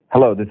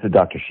Hello, this is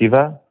Dr.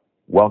 Shiva.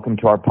 Welcome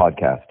to our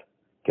podcast,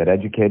 Get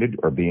Educated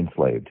or Be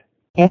Enslaved.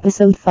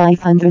 Episode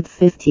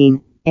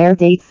 515, air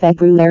date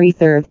February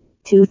 3rd,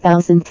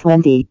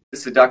 2020.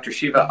 This is Dr.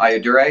 Shiva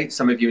Ayyadurai.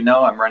 Some of you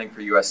know I'm running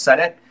for U.S.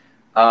 Senate,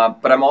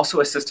 but I'm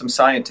also a systems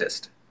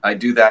scientist. I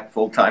do that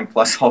full-time,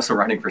 plus also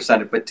running for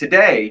Senate. But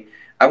today,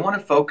 I want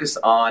to focus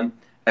on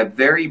a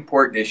very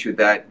important issue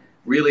that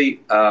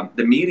really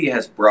the media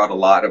has brought a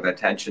lot of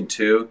attention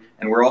to,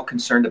 and we're all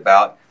concerned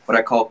about what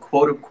I call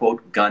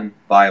quote-unquote gun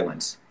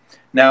violence.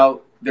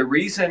 Now, the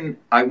reason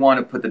I want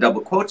to put the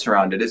double quotes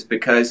around it is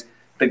because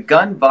the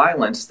gun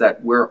violence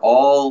that we're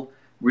all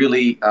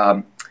really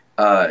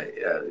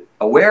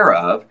aware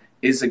of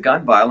is a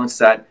gun violence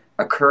that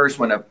occurs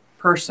when a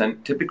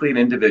person, typically an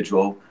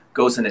individual,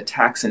 goes and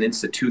attacks an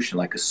institution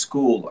like a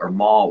school or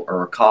mall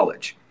or a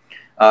college.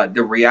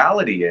 The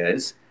reality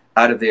is,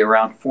 out of the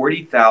around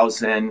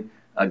 40,000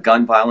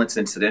 gun violence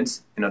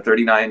incidents,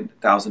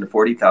 39,000 to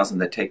 40,000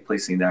 that take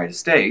place in the United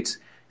States,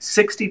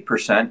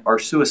 60% are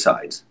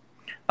suicides.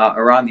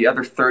 Around the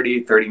other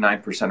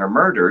 39% are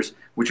murders,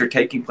 which are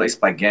taking place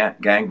by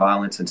gang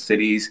violence in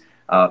cities,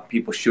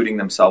 people shooting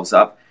themselves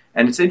up.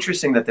 And it's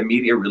interesting that the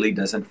media really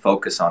doesn't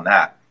focus on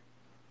that.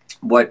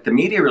 What the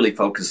media really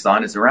focuses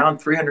on is around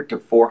 300 to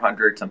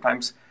 400,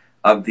 sometimes,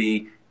 of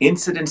the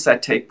incidents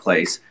that take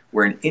place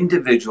where an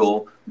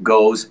individual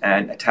goes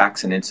and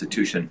attacks an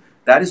institution.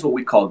 That is what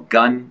we call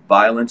gun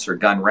violence or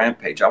gun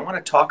rampage. I want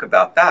to talk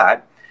about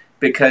that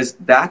because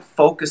that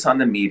focus on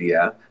the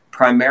media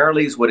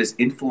primarily is what is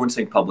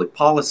influencing public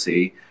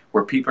policy,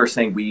 where people are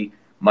saying we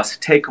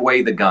must take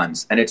away the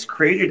guns. And it's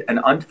created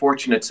an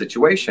unfortunate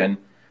situation,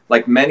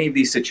 like many of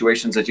these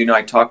situations. As you know,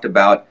 I talked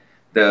about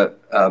the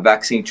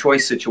vaccine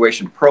choice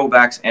situation,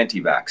 pro-vax,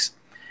 anti-vax.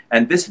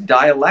 And this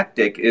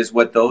dialectic is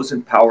what those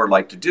in power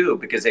like to do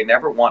because they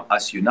never want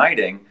us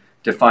uniting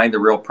to find the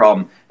real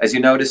problem. As you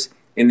notice,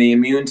 in the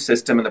immune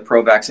system and the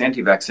pro-vax,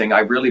 anti-vax thing, I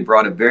really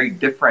brought a very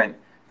different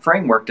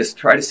framework to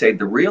try to say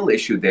the real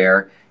issue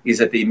there is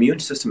that the immune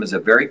system is a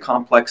very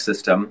complex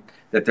system,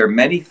 that there are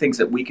many things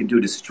that we can do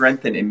to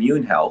strengthen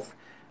immune health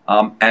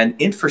and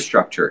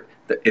infrastructure.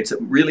 It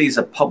really is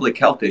a public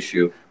health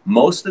issue.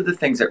 Most of the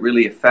things that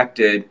really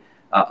affected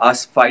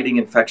us fighting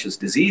infectious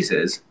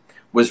diseases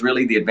was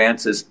really the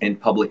advances in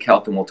public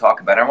health, and we'll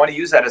talk about it. I want to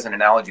use that as an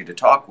analogy to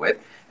talk with.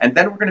 And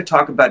then we're going to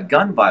talk about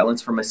gun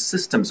violence from a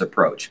systems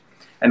approach.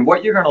 And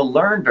what you're going to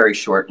learn very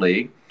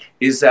shortly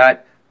is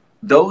that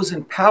those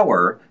in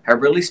power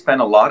have really spent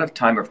a lot of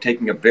time of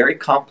taking a very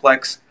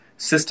complex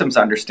systems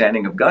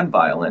understanding of gun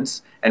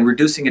violence and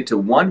reducing it to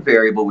one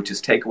variable, which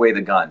is take away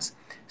the guns.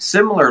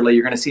 Similarly,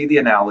 you're going to see the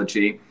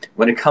analogy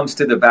when it comes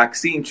to the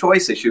vaccine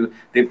choice issue.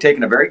 They've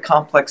taken a very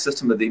complex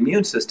system of the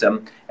immune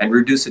system and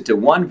reduced it to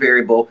one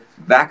variable: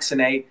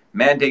 vaccinate,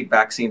 mandate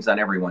vaccines on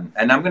everyone.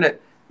 And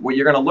what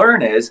you're going to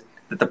learn is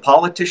that the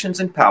politicians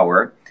in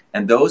power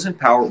and those in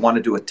power want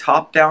to do a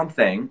top-down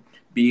thing,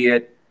 be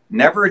it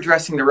never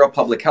addressing the real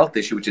public health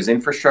issue, which is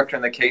infrastructure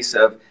in the case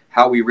of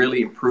how we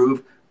really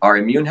improve our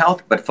immune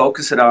health, but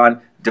focus it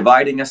on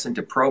dividing us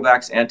into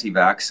pro-vax,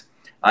 anti-vax,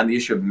 on the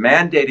issue of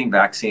mandating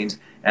vaccines,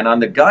 and on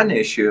the gun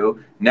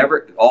issue,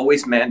 never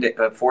always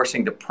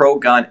forcing the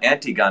pro-gun,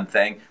 anti-gun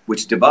thing,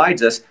 which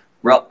divides us,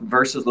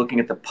 versus looking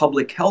at the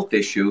public health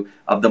issue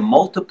of the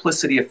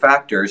multiplicity of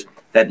factors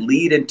that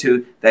lead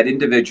into that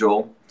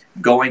individual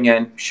going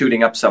and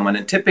shooting up someone.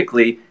 And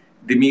typically,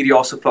 the media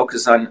also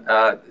focuses on,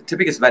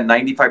 typically it's about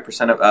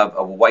 95% of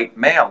a white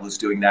male who's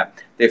doing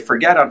that. They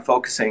forget on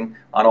focusing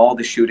on all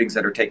the shootings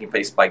that are taking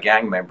place by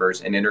gang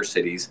members in inner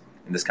cities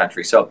in this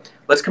country. So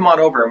let's come on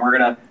over, and we're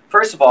going to,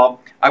 first of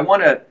all, I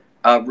want to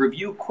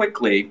review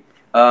quickly,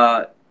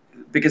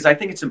 because I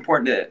think it's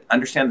important to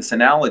understand this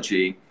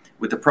analogy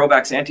with the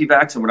pro-vax,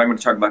 anti-vax, and what I'm going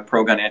to talk about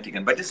pro-gun,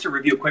 anti-gun. But just to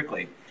review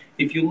quickly,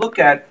 if you look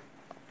at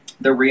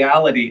the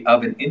reality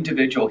of an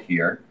individual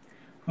here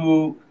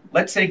who,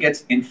 let's say,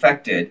 gets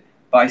infected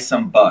by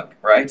some bug,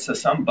 right? So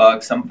some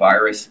bug, some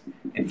virus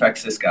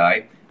infects this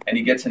guy, and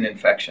he gets an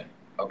infection,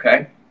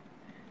 okay?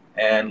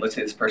 And let's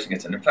say this person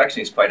gets an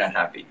infection, he's quite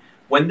unhappy.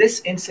 When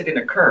this incident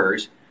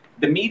occurs,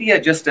 the media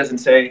just doesn't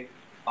say,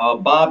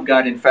 Bob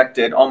got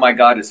infected, oh my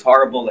God, it's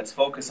horrible, let's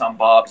focus on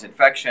Bob's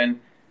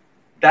infection.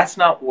 That's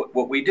not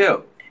what we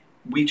do.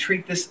 We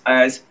treat this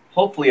as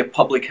hopefully a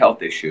public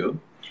health issue,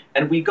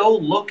 and we go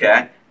look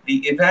at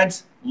the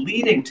events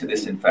leading to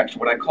this infection,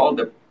 what I call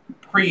the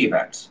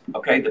pre-events,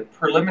 okay, the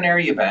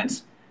preliminary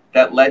events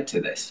that led to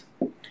this.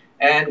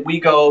 And we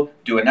go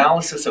do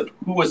analysis of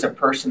who was a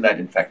person that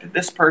infected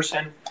this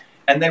person,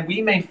 and then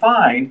we may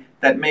find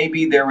that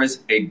maybe there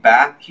was a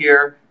bat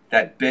here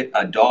that bit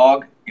a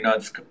dog.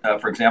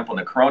 For example,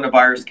 in the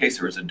coronavirus case,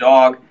 there was a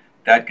dog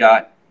that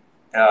got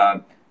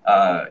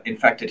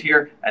infected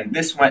here, and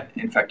this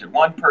infected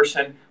one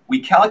person. We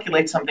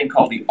calculate something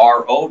called the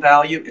RO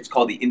value. It's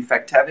called the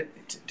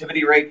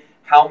infectivity rate.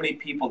 How many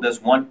people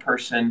does one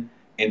person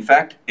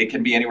infect? It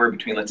can be anywhere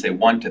between, let's say,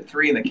 1 to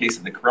 3. In the case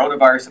of the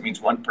coronavirus, it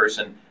means one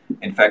person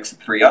infects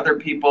 3 other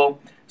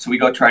people. So we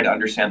go try to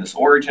understand this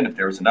origin. If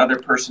there was another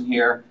person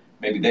here,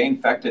 maybe they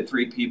infected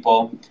 3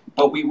 people.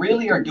 but we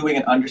really are doing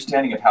an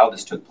understanding of how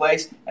this took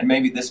place, and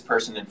maybe this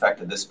person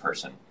infected this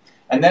person.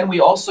 And then we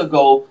also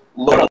go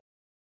look at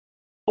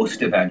the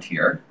post-event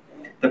here.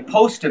 The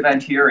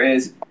post-event here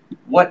is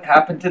what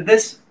happened to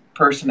this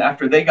person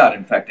after they got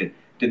infected.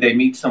 Did they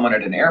meet someone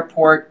at an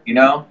airport?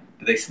 Did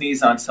they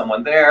sneeze on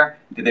someone there?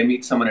 Did they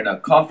meet someone in a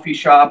coffee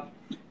shop?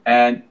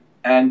 And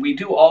we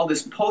do all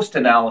this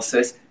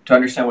post-analysis to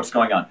understand what's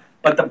going on.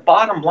 But the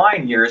bottom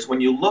line here is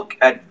when you look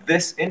at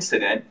this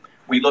incident,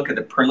 we look at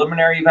the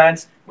preliminary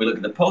events, we look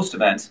at the post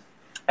events,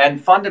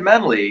 and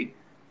fundamentally,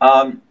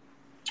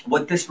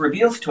 what this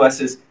reveals to us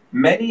is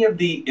many of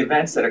the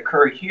events that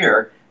occur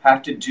here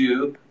have to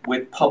do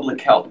with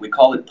public health. We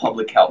call it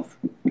public health,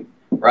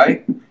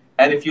 right?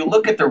 And if you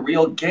look at the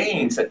real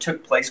gains that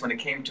took place when it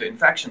came to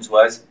infections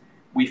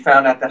we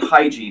found out that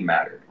hygiene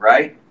mattered,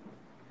 right?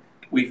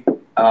 We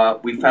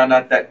found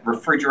out that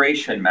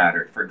refrigeration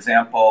mattered. For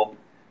example,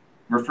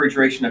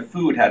 refrigeration of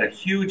food had a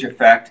huge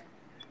effect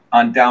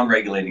on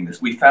downregulating this.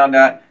 We found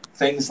out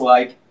things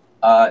like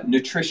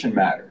nutrition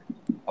mattered,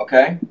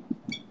 okay?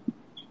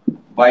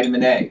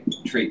 Vitamin A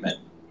treatment.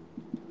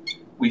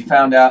 We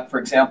found out, for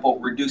example,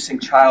 reducing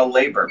child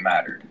labor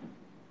mattered.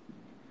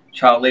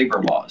 Child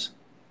labor laws,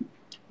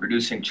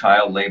 reducing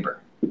child labor.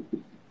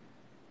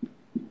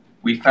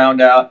 We found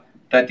out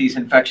that these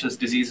infectious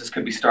diseases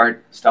could be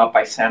stopped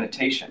by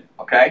sanitation,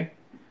 okay?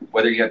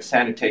 Whether you have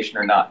sanitation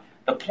or not.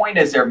 The point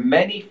is there are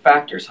many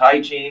factors: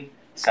 hygiene,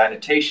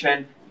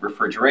 sanitation,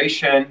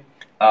 refrigeration.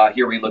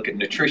 Here we look at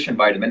nutrition,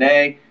 vitamin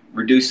A,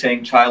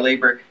 reducing child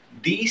labor.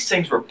 These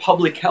things were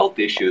public health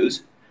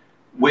issues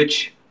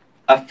which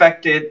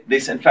affected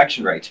these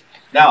infection rates.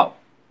 Now,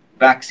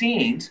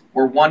 vaccines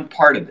were one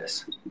part of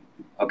this,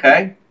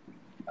 okay?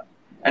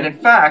 And in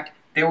fact,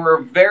 they were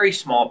a very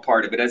small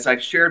part of it. As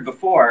I've shared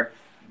before,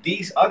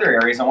 these other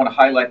areas, I want to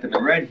highlight them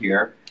in red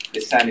here: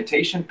 the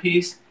sanitation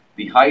piece,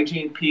 the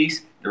hygiene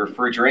piece, the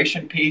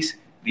refrigeration piece,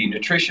 the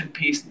nutrition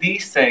piece.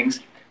 These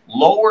things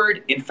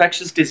lowered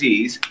infectious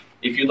disease.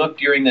 If you look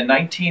during the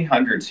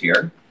 1900s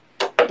here,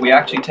 we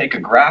actually take a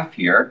graph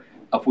here.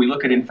 If we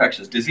look at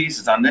infectious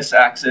diseases on this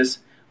axis,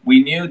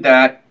 we knew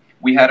that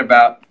we had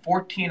about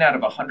 14 out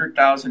of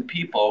 100,000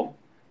 people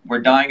were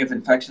dying of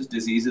infectious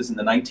diseases in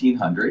the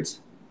 1900s.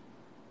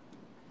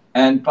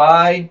 And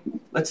by,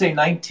 let's say,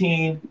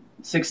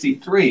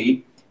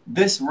 1963,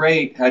 this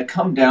rate had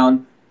come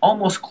down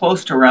almost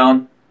close to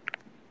around,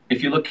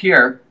 if you look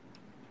here,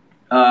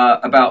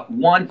 about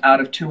 1 out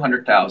of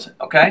 200,000,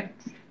 okay?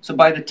 So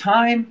by the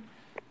time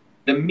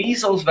the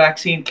measles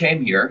vaccine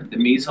came here, the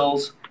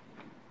measles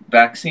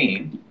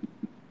vaccine,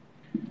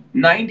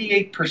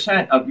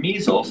 98% of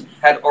measles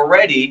had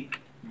already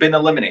been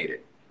eliminated,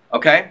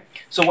 okay?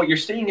 So what you're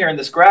seeing here in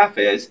this graph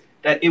is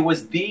that it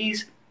was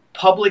these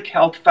public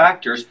health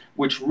factors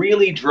which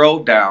really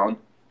drove down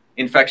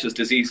infectious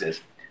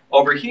diseases.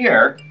 Over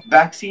here,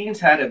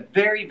 vaccines had a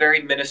very,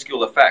 very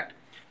minuscule effect.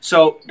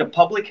 So the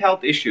public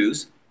health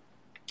issues,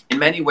 in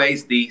many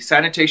ways, the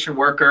sanitation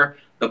worker,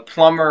 the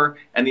plumber,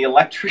 and the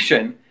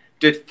electrician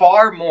did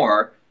far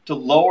more to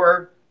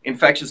lower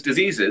infectious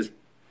diseases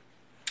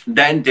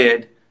than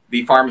did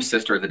the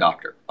pharmacist or the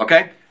doctor,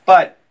 okay?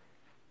 But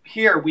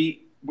here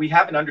we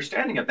have an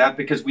understanding of that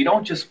because we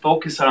don't just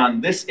focus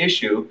on this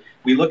issue,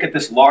 we look at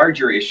this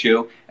larger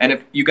issue, and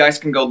if you guys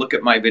can go look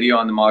at my video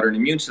on the modern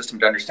immune system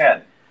to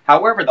understand.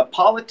 However, the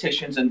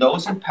politicians and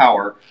those in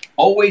power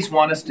always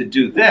want us to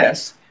do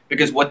this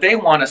because what they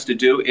want us to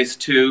do is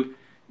to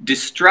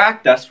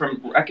distract us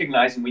from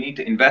recognizing we need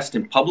to invest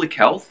in public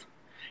health.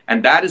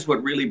 And that is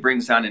what really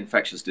brings down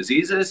infectious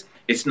diseases.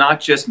 It's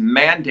not just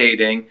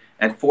mandating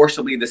and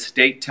forcibly the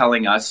state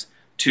telling us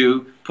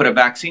to put a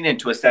vaccine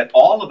into us, that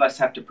all of us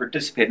have to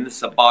participate in. This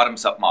is a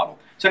bottoms-up model.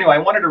 So anyway, I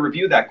wanted to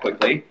review that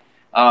quickly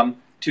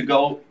to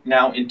go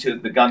now into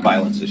the gun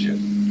violence issue.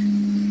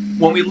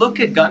 When we look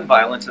at gun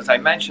violence, as I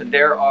mentioned,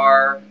 there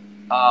are,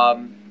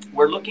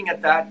 we're looking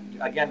at that,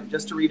 again,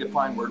 just to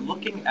redefine, we're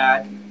looking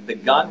at the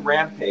gun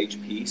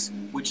rampage piece,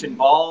 which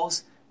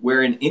involves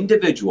where an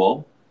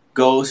individual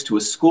goes to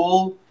a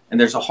school and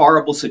there's a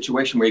horrible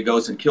situation where he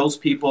goes and kills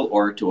people,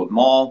 or to a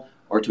mall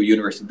or to a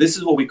university. This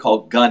is what we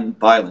call gun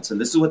violence,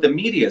 and this is what the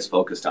media is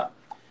focused on.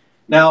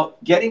 Now,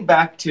 getting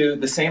back to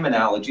the same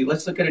analogy,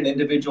 let's look at an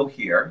individual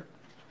here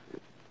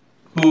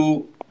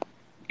who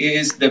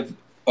is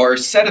or a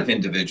set of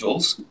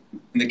individuals,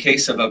 in the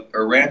case of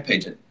a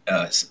rampage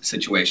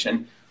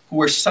situation, who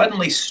were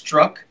suddenly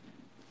struck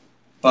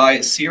by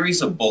a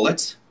series of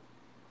bullets,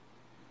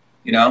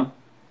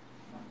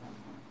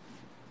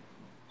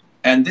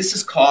 and this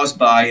is caused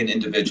by an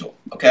individual,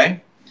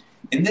 okay?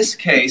 In this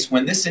case,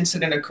 when this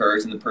incident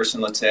occurs and the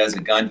person, let's say, has a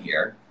gun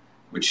here,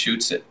 which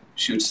shoots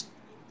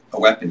a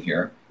weapon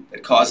here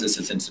that causes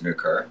this incident to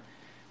occur,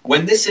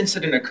 when this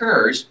incident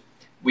occurs,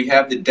 we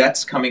have the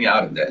deaths coming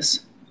out of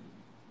this.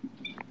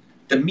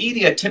 The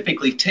media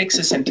typically takes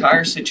this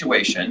entire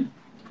situation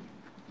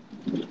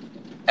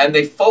and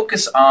they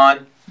focus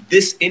on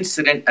this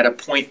incident at a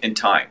point in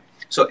time.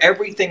 So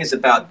everything is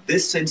about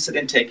this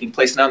incident taking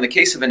place. Now, in the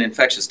case of an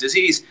infectious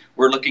disease,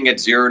 we're looking at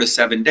 0 to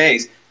 7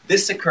 days.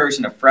 This occurs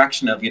in a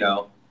fraction of,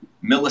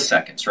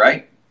 milliseconds,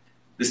 right?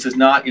 This is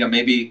not,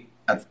 maybe,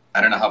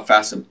 I don't know how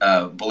fast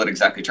a bullet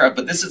exactly travels,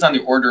 but this is on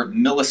the order of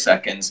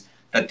milliseconds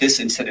that this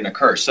incident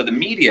occurs. So the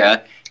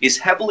media is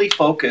heavily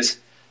focused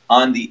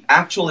on the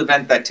actual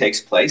event that takes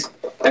place.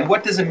 And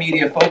what does the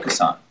media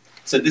focus on?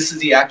 So this is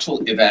the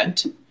actual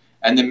event,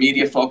 and the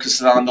media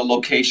focuses on the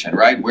location,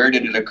 right? Where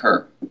did it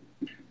occur,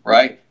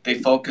 right? They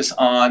focus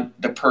on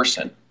the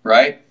person,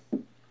 right?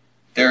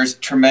 There's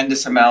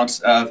tremendous amounts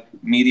of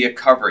media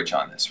coverage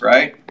on this,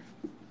 right?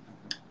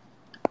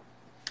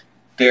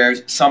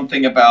 There's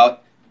something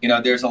about,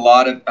 there's a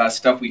lot of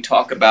stuff we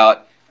talk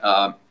about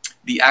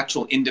the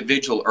actual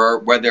individual or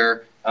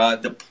whether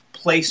the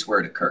place where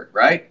it occurred,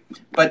 right?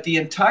 But the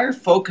entire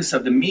focus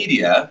of the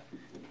media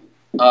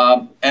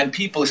and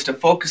people is to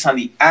focus on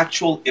the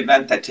actual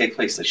event that takes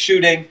place. The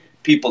shooting,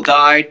 people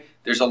died,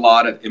 there's a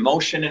lot of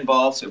emotion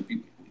involved. So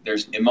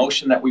there's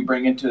emotion that we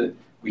bring into,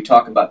 we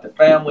talk about the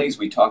families,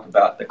 we talk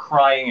about the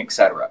crying,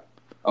 etc.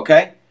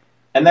 Okay?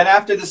 And then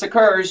after this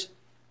occurs,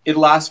 it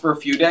lasts for a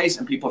few days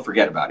and people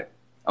forget about it.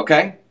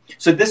 Okay?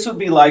 So this would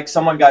be like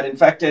someone got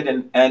infected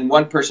and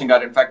one person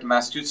got infected in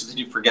Massachusetts and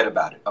you forget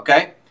about it.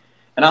 Okay?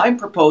 And I'm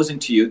proposing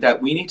to you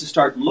that we need to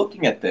start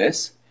looking at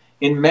this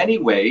in many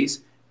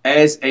ways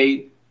as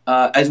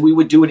we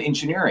would do in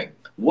engineering.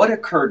 What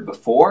occurred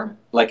before,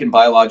 like in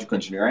biological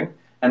engineering,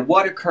 and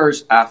what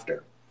occurs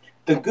after.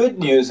 The good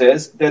news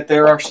is that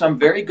there are some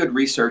very good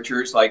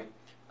researchers like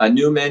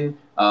Newman,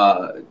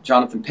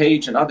 Jonathan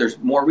Page, and others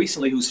more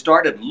recently who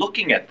started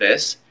looking at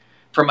this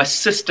from a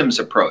systems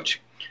approach.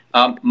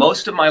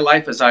 Most of my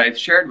life, as I've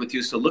shared with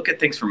you, is to look at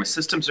things from a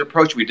systems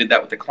approach. We did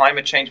that with the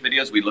climate change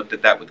videos. We looked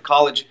at that with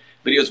college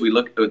videos. We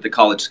looked at the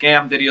college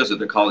scam videos or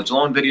the college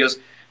loan videos.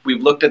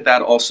 We've looked at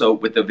that also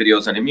with the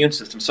videos on immune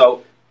system.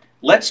 So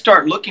let's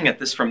start looking at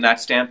this from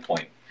that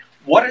standpoint.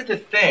 What are the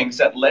things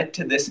that led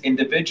to this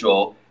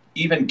individual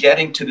even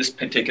getting to this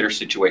particular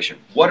situation?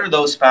 What are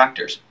those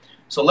factors?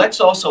 So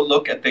let's also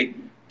look at the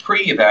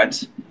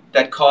pre-events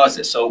that cause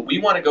this. So we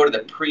want to go to the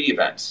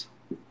pre-events,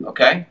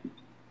 okay?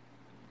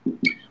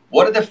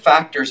 What are the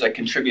factors that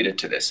contributed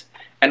to this?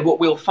 And what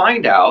we'll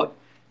find out,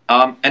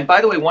 and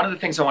by the way, one of the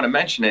things I want to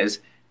mention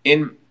is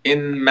in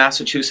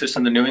Massachusetts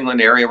and the New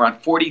England area,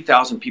 around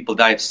 40,000 people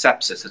die of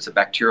sepsis. It's a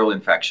bacterial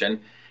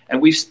infection.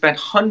 And we've spent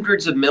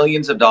hundreds of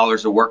millions of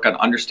dollars of work on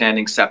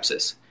understanding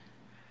sepsis.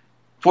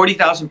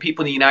 40,000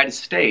 people in the United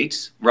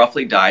States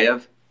roughly die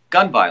of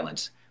gun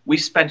violence. We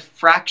spent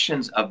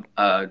fractions of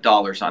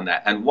dollars on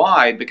that. And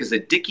why? Because the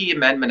Dickey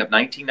Amendment of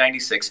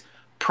 1996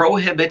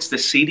 prohibits the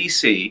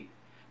CDC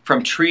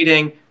from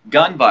treating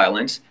gun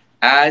violence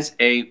as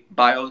a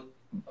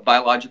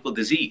biological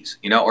disease,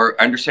 or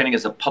understanding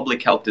as a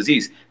public health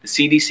disease. The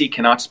CDC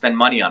cannot spend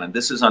money on it.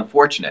 This is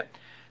unfortunate.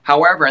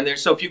 However,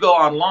 so if you go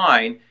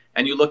online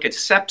and you look at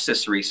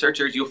sepsis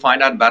researchers, you'll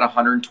find out about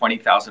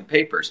 120,000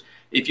 papers.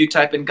 If you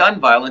type in gun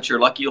violence, you're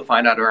lucky you'll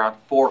find out around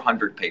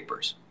 400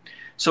 papers.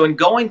 So in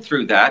going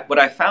through that, what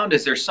I found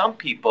is there's some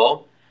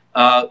people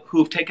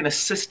who've taken a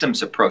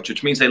systems approach,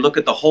 which means they look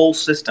at the whole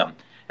system.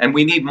 And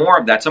we need more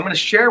of that. So I'm going to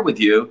share with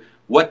you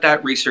what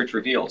that research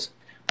reveals.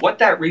 What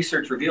that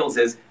research reveals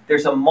is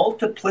there's a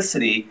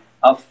multiplicity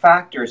of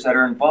factors that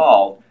are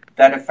involved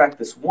that affect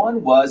this.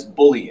 One was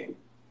bullying,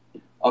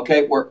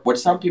 okay, what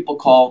some people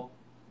call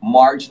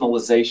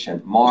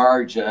marginalization,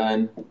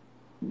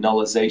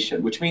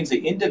 which means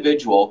the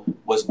individual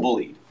was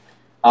bullied.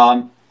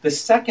 The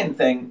second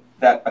thing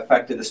that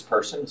affected this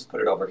person, let's put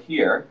it over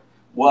here,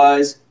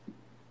 was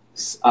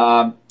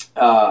the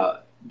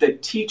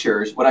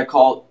teachers, what I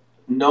call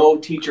no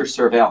teacher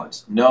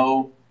surveillance,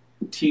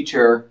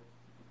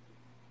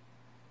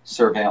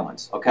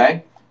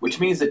 okay? Which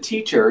means the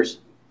teachers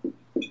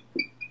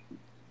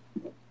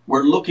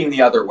were looking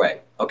the other way,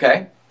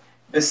 okay?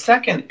 The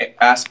second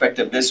aspect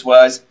of this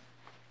was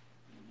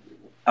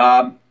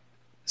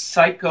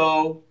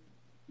psychosocial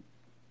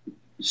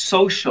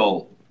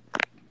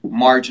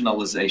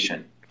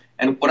marginalization.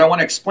 And what I want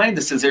to explain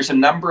this is there's a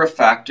number of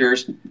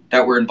factors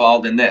that were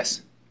involved in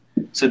this.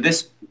 So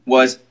this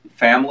was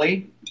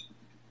family.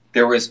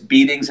 There was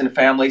beatings in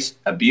families,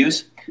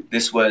 abuse.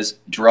 This was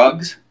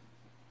drugs.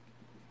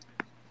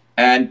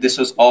 And this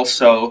was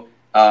also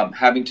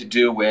having to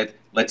do with,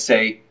 let's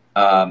say,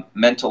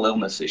 mental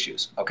illness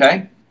issues,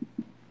 okay?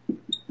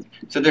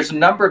 So there's a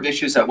number of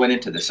issues that went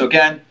into this. So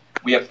again,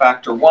 we have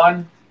factor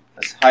one.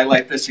 Let's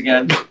highlight this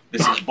again.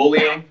 This is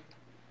bullying.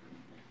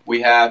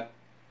 We have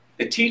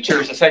the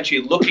teachers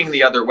essentially looking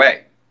the other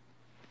way.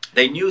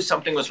 They knew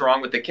something was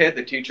wrong with the kid.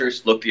 The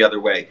teachers looked the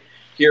other way.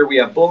 Here we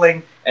have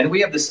bullying, and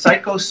we have the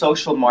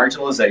psychosocial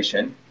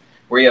marginalization,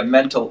 where you have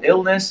mental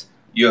illness,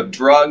 you have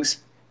drugs,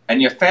 and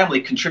your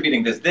family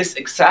contributing to this. This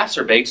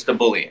exacerbates the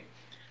bullying.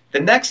 The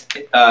next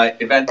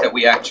event that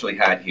we actually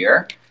had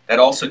here that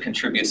also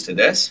contributes to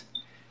this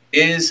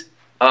is,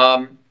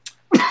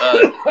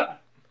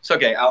 it's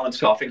okay, Alan's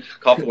coughing.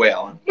 Cough away,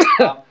 Alan.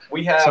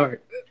 We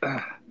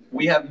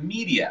have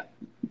media,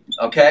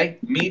 okay?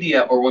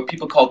 Media, or what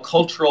people call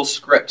cultural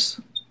scripts,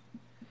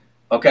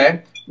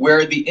 okay?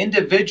 Where the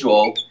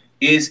individual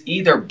is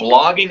either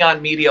blogging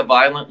on media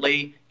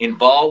violently,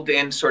 involved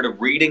in sort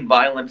of reading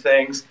violent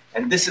things,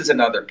 and this is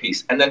another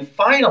piece. And then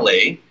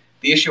finally,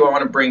 the issue I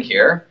want to bring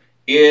here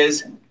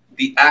is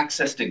the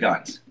access to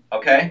guns,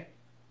 okay?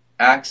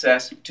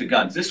 Access to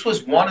guns. This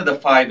was one of the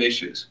 5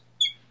 issues,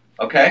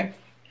 okay?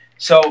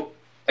 So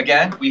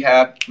again, we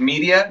have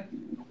media,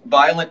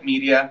 violent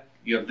media.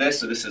 You have this,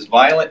 so this is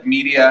violent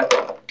media.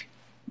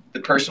 The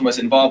person was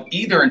involved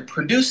either in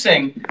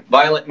producing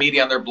violent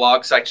media on their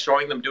blog site,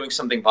 showing them doing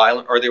something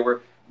violent, or they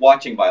were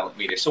watching violent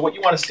media. So what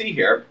you want to see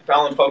here,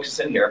 Fallon, focus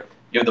in here,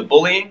 you have the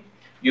bullying,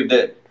 you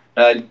have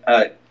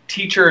the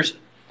teachers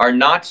are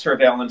not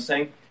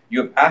surveillancing,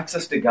 you have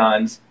access to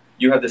guns,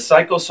 you have the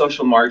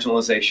psychosocial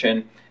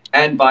marginalization,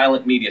 and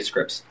violent media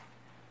scripts.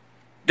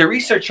 The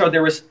research showed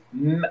there was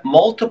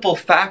multiple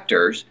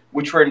factors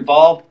which were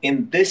involved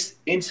in this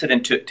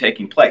incident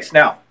taking place.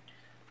 Now,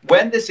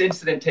 when this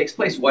incident takes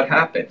place, what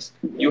happens?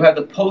 You have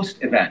the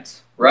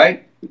post-events,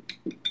 right?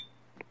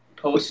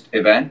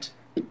 Post-event.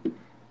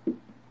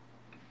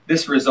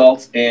 This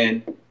results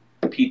in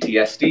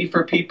PTSD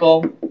for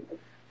people.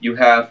 You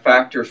have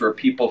factors where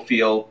people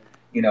feel,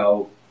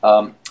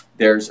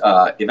 there's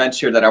events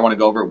here that I want to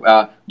go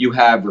over. You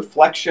have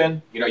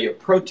reflection. You have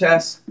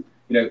protests.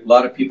 A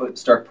lot of people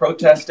start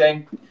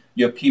protesting.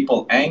 You have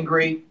people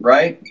angry,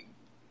 right?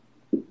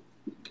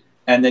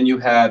 And then you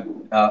have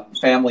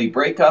family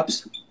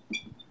breakups.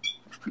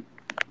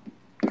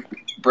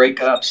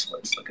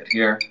 Let's look at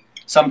here.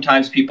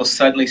 Sometimes people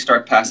suddenly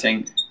start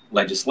passing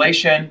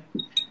legislation.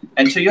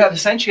 And so you have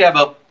essentially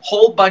a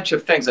whole bunch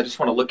of things. I just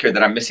want to look here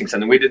that I'm missing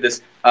something. We did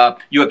this.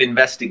 You have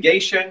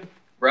investigation,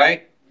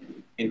 right?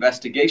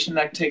 Investigation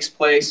that takes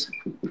place.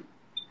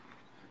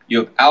 You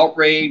have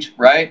outrage,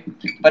 right?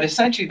 But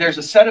essentially, there's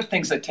a set of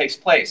things that takes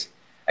place.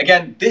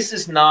 Again, this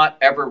is not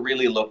ever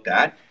really looked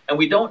at, and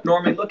we don't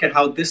normally look at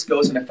how this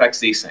goes and affects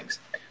these things.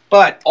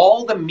 But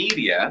all the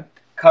media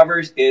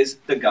covers is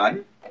the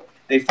gun.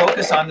 They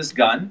focus on this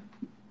gun,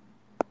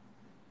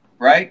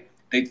 right?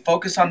 They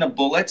focus on the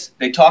bullets.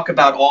 They talk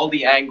about all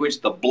the anguish,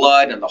 the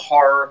blood, and the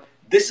horror.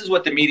 This is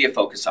what the media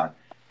focus on.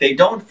 They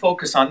don't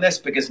focus on this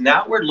because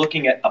now we're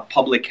looking at a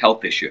public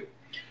health issue.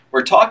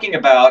 We're talking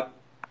about,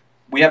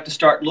 we have to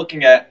start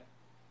looking at,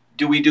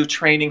 do we do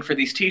training for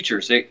these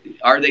teachers?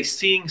 Are they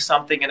seeing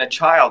something in a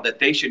child that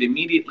they should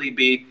immediately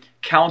be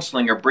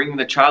counseling or bringing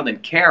the child in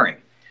caring?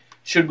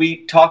 Should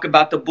we talk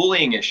about the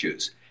bullying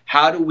issues?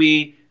 How do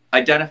we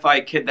identify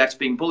a kid that's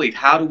being bullied?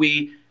 How do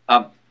we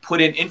put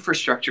in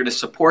infrastructure to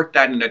support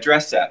that and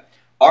address that?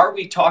 Are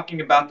we talking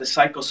about the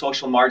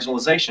psychosocial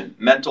marginalization,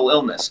 mental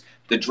illness,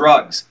 the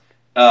drugs,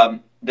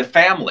 the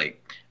family?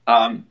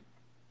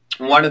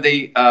 One of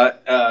the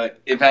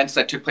events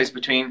that took place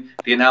between,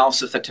 the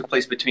analysis that took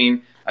place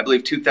between, I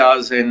believe,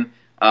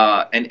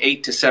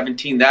 2008 to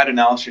 17, that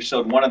analysis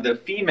showed one of the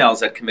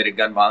females that committed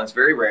gun violence,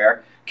 very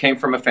rare, came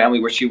from a family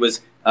where she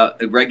was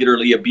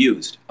regularly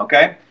abused,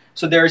 okay?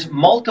 So there's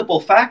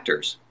multiple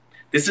factors.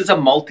 This is a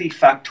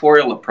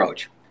multifactorial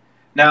approach.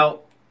 Now,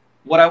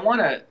 what I want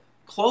to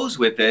close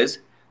with is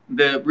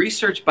the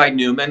research by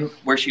Newman,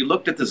 where she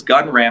looked at this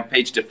gun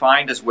rampage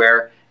defined as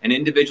where an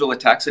individual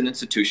attacks an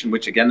institution,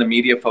 which again the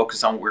media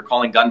focus on what we're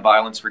calling gun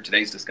violence for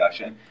today's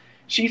discussion.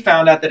 She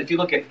found out that if you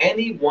look at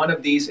any one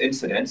of these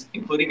incidents,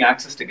 including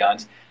access to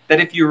guns, that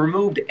if you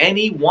removed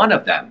any one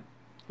of them,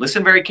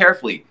 listen very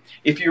carefully,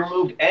 if you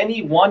removed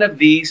any one of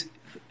these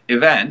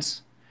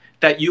events,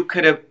 that you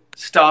could have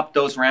stopped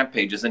those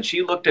rampages. And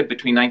she looked at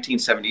between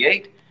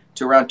 1978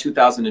 to around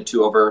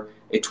 2002 over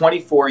a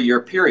 24-year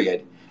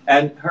period.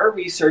 And her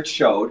research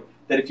showed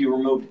that if you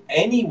removed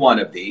any one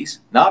of these,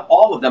 not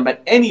all of them,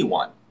 but any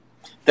one,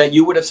 that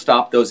you would have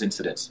stopped those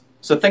incidents.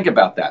 So think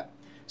about that.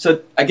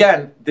 So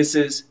again, this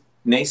is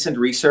nascent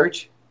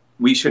research.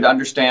 We should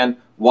understand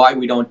why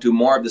we don't do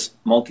more of this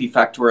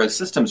multifactorial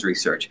systems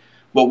research.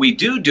 What we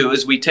do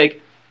is we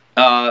take,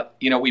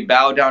 we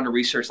bow down to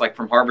research like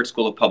from Harvard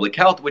School of Public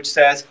Health, which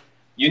says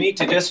you need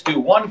to just do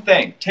one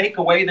thing, take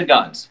away the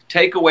guns,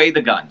 take away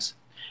the guns.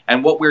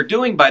 And what we're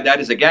doing by that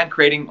is, again,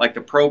 creating like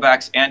the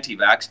pro-vax,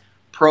 anti-vax,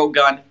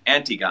 pro-gun,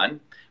 anti-gun.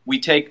 We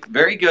take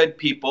very good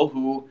people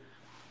who,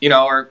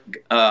 are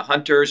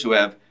hunters, who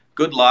have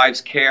good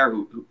lives, care,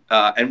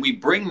 and we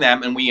bring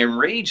them and we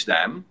enrage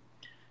them.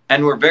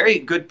 And we're very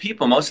good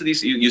people. Most of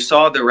these, you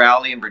saw the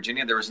rally in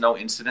Virginia, there was no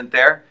incident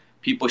there.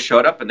 People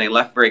showed up and they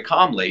left very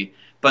calmly.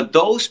 But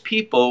those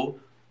people,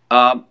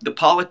 the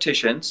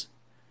politicians,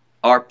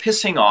 are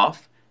pissing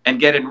off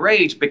and get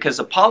enraged because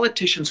the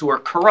politicians who are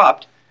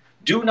corrupt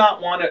do not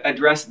want to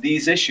address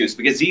these issues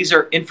because these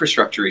are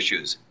infrastructure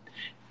issues.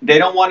 They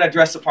don't want to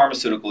address the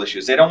pharmaceutical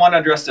issues. They don't want to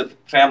address the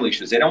family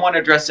issues. They don't want to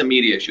address the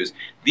media issues.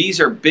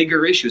 These are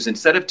bigger issues.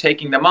 Instead of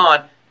taking them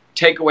on,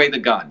 take away the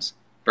guns.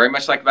 Very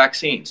much like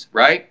vaccines,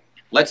 right?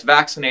 Let's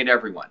vaccinate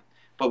everyone.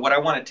 But what I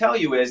want to tell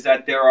you is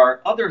that there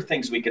are other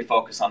things we could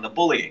focus on. The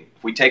bullying.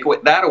 If we take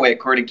that away,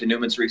 according to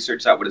Newman's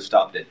research, that would have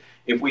stopped it.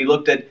 If we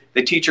looked at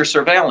the teacher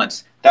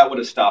surveillance, that would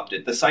have stopped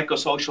it. The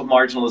psychosocial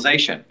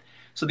marginalization.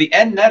 So the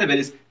end net of it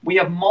is we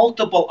have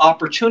multiple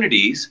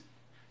opportunities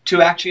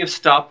to actually have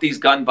stopped these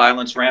gun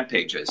violence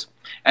rampages.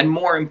 And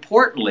more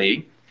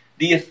importantly,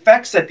 the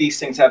effects that these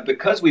things have,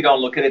 because we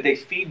don't look at it, they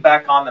feed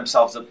back on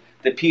themselves.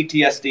 The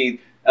PTSD,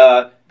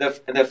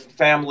 the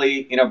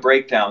family,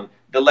 breakdown.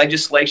 The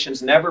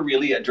legislations never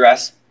really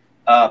address.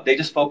 They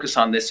just focus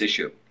on this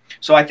issue.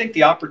 So I think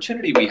the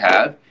opportunity we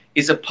have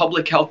is a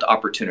public health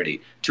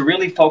opportunity to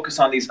really focus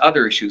on these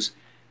other issues.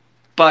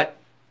 But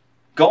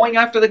going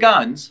after the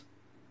guns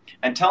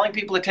and telling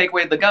people to take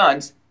away the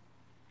guns,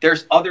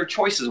 there's other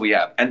choices we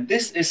have. And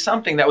this is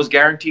something that was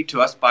guaranteed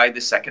to us by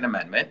the Second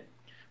Amendment,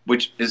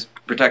 which is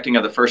protecting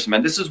of the First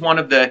Amendment. This is one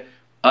of the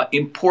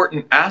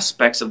important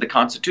aspects of the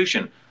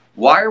Constitution.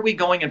 Why are we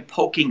going and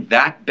poking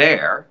that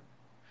bear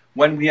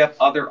when we have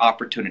other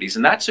opportunities?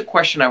 And that's a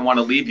question I want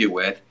to leave you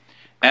with.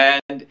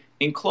 And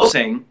in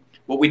closing,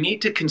 what we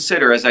need to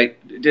consider, as I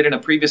did in a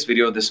previous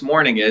video this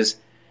morning, is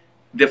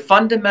the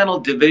fundamental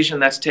division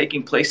that's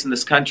taking place in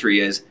this country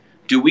is,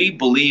 do we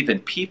believe in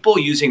people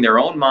using their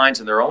own minds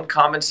and their own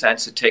common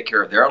sense to take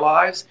care of their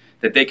lives,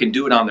 that they can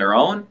do it on their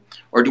own?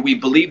 Or do we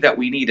believe that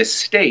we need a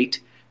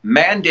state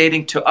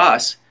mandating to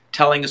us,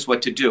 telling us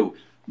what to do?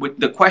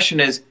 The question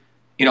is,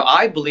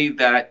 I believe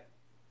that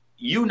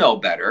you know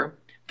better.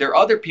 There are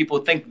other people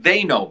who think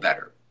they know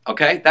better.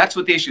 Okay? That's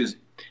what the issue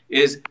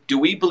is. Do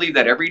we believe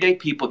that everyday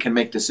people can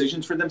make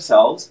decisions for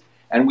themselves,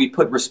 and we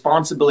put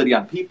responsibility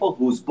on people?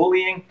 Who's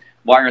bullying?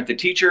 Why aren't the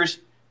teachers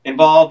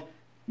involved?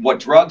 What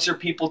drugs are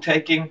people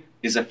taking?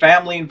 Is a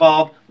family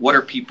involved? What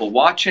are people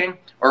watching?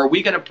 Or are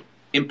we going to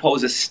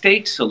impose a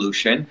state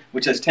solution,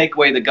 which is take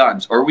away the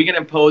guns? Or are we going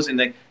to impose, in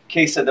the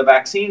case of the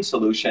vaccine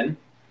solution,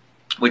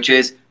 which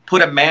is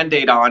put a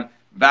mandate on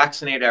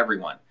vaccinate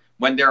everyone,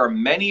 when there are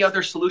many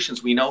other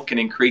solutions we know can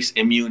increase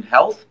immune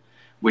health,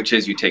 which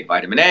is you take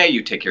vitamin A,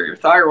 you take care of your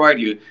thyroid,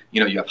 you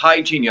have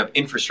hygiene, you have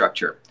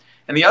infrastructure.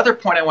 And the other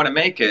point I want to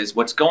make is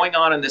what's going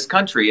on in this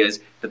country is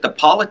that the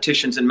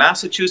politicians in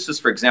Massachusetts,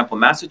 for example,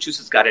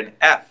 Massachusetts got an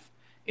F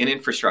in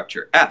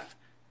infrastructure, F.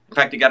 In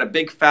fact, they got a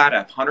big fat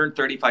F,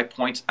 135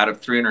 points out of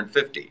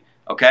 350,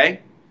 okay?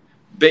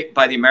 Big,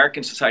 by the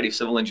American Society of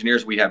Civil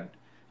Engineers, we have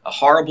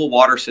horrible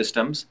water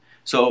systems.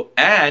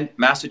 And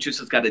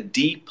Massachusetts got a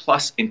D+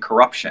 in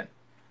corruption,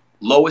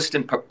 lowest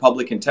in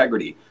public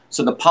integrity.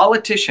 So the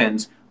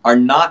politicians are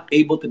not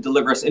able to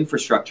deliver us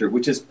infrastructure,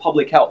 which is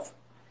public health.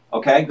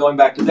 Okay, going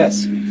back to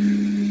this.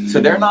 So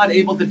they're not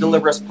able to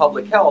deliver us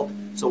public health.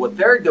 So what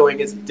they're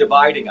doing is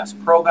dividing us.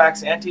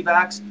 Pro-vax,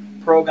 anti-vax,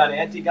 pro-gun,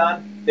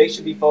 anti-gun. They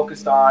should be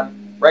focused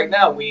on, right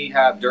now we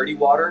have dirty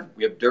water,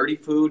 we have dirty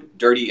food,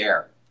 dirty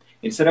air.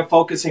 Instead of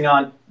focusing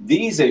on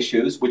these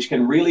issues, which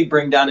can really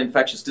bring down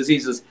infectious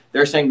diseases,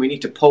 they're saying we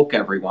need to poke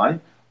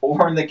everyone.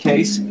 Or in the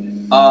case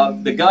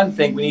of the gun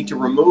thing, we need to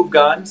remove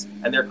guns,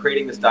 and they're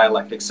creating this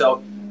dialectic.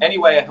 So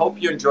anyway, I hope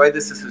you enjoyed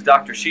this. This is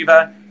Dr.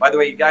 Shiva. By the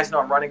way, you guys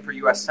know I'm running for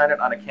U.S. Senate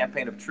on a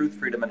campaign of truth,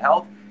 freedom, and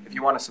health. If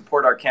you want to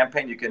support our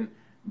campaign, you can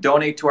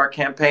donate to our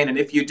campaign. And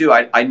if you do,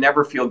 I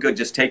never feel good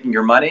just taking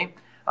your money.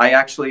 I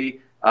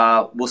actually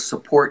will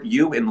support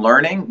you in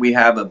learning. We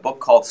have a book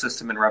called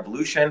System and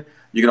Revolution.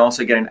 You can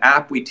also get an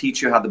app. We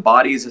teach you how the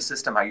body is a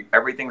system, how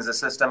everything is a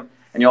system.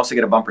 And you also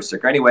get a bumper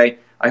sticker. Anyway,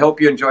 I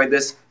hope you enjoyed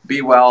this.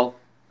 Be well.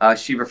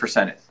 Shiva for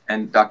Senate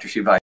and Dr. Shiva.